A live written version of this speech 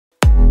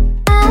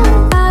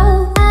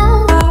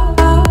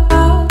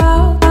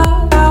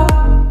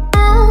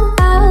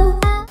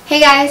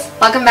guys,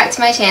 welcome back to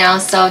my channel.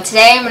 So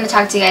today I'm going to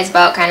talk to you guys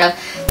about kind of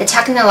the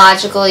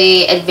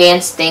technologically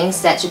advanced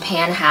things that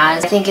Japan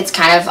has. I think it's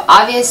kind of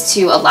obvious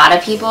to a lot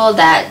of people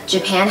that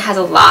Japan has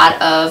a lot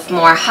of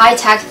more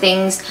high-tech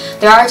things.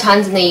 There are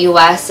tons in the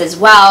US as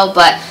well,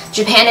 but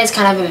Japan is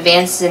kind of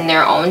advanced in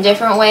their own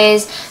different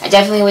ways. I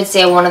definitely would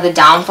say one of the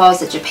downfalls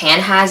that Japan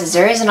has is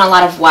there isn't a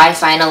lot of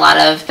Wi-Fi in a lot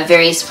of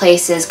various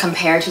places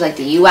compared to like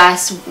the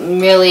US.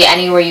 Really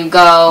anywhere you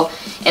go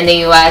in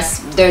the US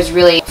there's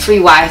really free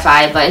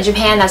Wi-Fi, but in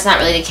Japan that's not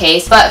really the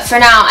case. But for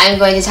now I'm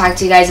going to talk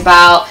to you guys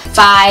about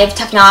 5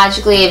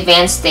 technologically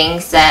advanced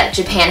things that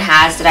Japan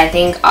has that I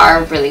think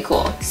are really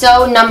cool.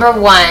 So number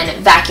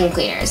 1, vacuum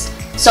cleaners.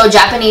 So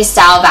Japanese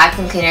style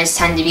vacuum cleaners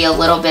tend to be a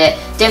little bit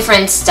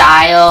different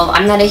style.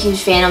 I'm not a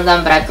huge fan of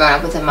them, but I've grown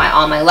up with them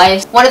all my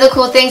life. One of the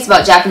cool things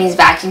about Japanese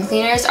vacuum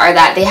cleaners are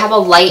that they have a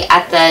light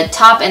at the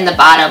top and the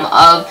bottom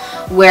of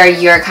where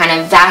you're kind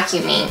of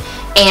vacuuming.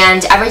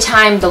 And every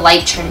time the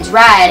light turns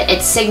red,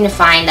 it's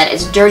signifying that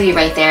it's dirty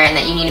right there and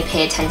that you need to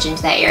pay attention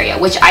to that area,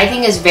 which I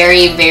think is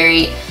very,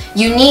 very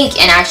unique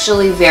and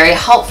actually very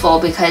helpful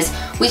because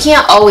we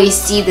can't always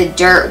see the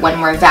dirt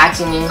when we're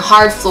vacuuming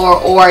hard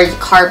floor or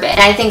carpet. And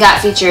I think that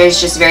feature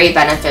is just very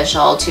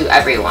beneficial to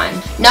everyone.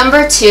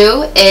 Number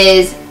 2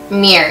 is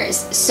mirrors.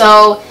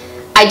 So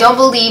I don't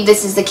believe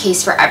this is the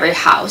case for every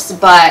house,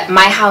 but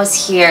my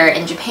house here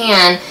in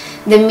Japan,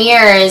 the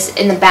mirrors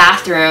in the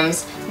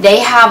bathrooms, they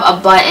have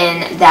a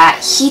button that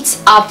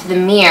heats up the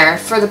mirror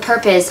for the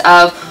purpose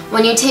of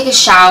when you take a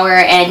shower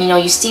and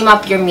you steam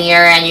up your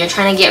mirror and you're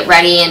trying to get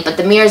ready, but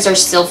the mirrors are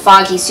still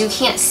foggy so you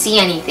can't see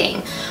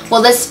anything.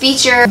 Well, this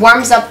feature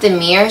warms up the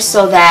mirror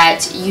so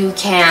that you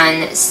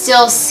can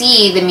still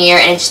see the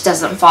mirror and it just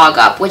doesn't fog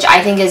up, which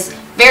I think is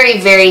very,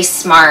 very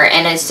smart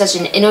and it's such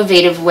an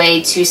innovative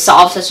way to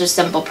solve such a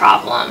simple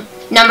problem.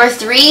 Number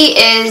 3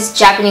 is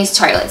Japanese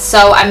toilets.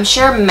 So I'm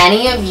sure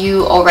many of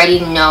you already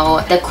know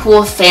the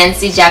cool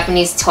fancy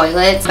Japanese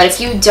toilets, but if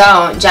you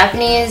don't,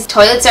 Japanese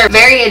toilets are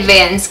very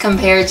advanced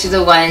compared to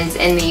the ones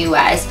in the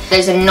US.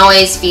 There's a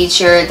noise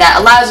feature that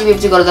allows you to be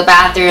able to go to the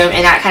bathroom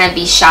and not kind of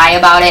be shy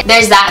about it.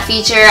 There's that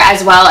feature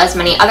as well as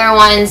many other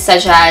ones,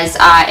 such as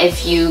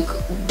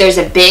there's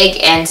a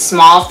big and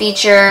small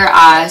feature.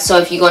 So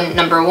if you go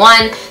number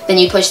 1, then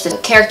you push the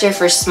character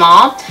for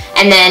small,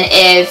 and then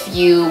if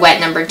you went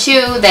number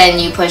 2, then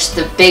you push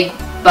the big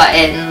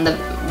button,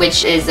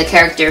 which is the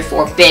character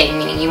for big,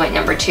 meaning you went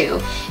number 2.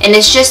 And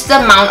it's just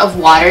the amount of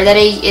water that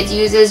it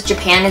uses.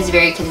 Japan is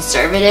very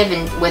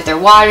conservative with their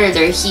water,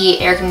 their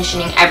heat, air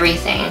conditioning,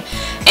 everything.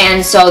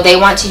 And so they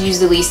want to use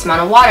the least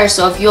amount of water.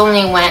 So if you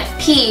only went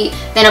pee,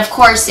 then of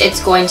course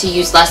it's going to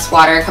use less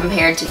water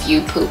compared to if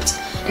you pooped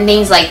and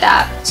things like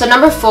that. So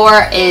number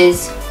 4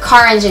 is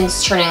car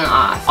engines turning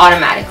off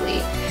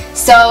automatically.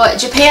 So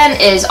Japan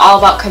is all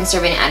about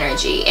conserving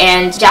energy,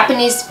 and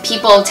Japanese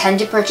people tend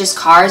to purchase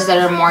cars that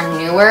are more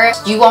newer.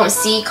 You won't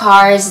see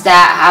cars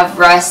that have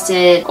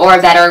rusted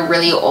or that are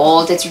really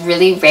old. It's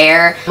really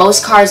rare.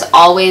 Most cars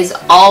always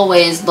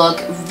look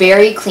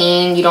very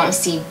clean. You don't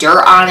see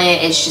dirt on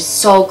it. It's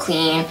just so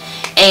clean.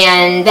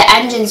 And the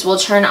engines will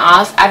turn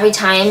off every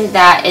time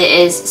that it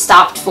is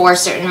stopped for a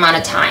certain amount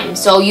of time.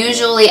 So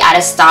usually at a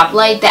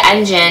stoplight, the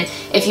engine,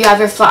 if you have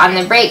your foot on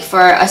the brake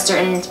for a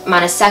certain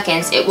amount of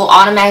seconds, it will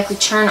automatically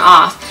turn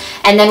off.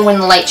 And then when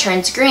the light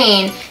turns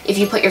green, if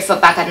you put your foot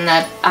back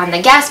on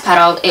the gas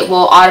pedal, it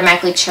will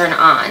automatically turn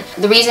on.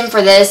 The reason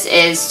for this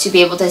is to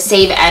be able to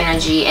save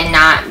energy and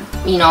not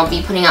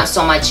be putting out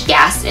so much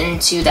gas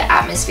into the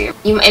atmosphere.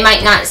 It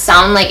might not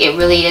sound like it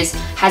really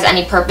has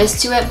any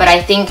purpose to it, but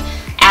I think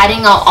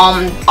adding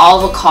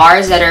all the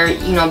cars that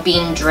are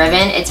being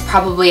driven, it's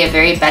probably a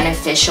very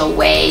beneficial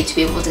way to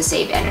be able to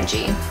save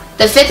energy.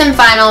 The 5th and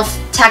final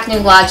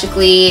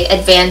technologically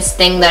advanced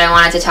thing that I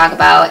wanted to talk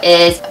about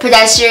is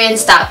pedestrian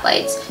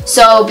stoplights.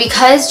 So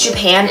because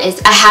Japan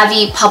is a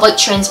heavy public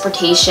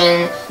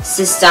transportation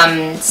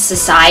system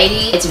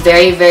society, it's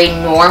very, very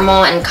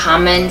normal and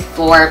common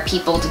for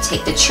people to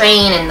take the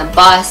train and the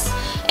bus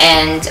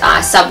and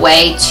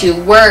subway to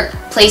work,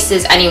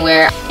 places,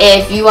 anywhere.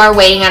 If you are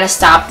waiting at a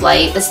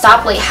stoplight, the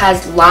stoplight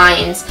has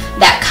lines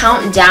that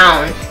count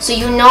down so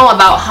you know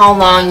about how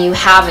long you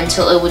have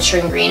until it will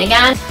turn green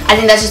again. I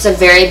think that's just a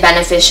very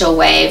beneficial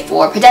way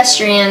for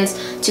pedestrians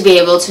to be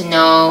able to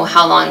know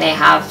how long they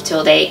have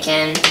till they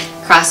can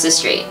cross the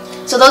street.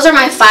 So those are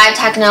my 5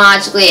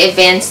 technologically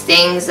advanced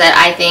things that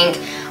I think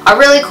are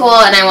really cool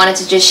and I wanted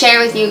to just share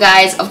with you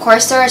guys. Of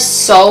course there are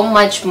so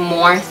much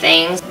more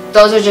things.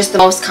 Those are just the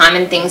most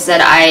common things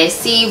that I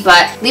see,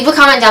 but leave a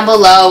comment down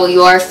below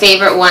your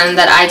favorite one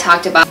that I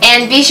talked about.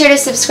 And be sure to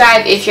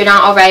subscribe if you're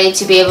not already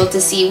to be able to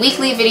see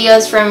weekly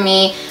videos from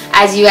me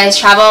as you guys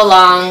travel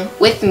along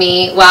with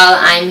me while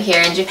I'm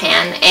here in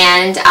Japan.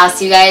 And I'll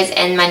see you guys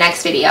in my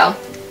next video.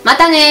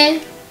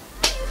 Matane!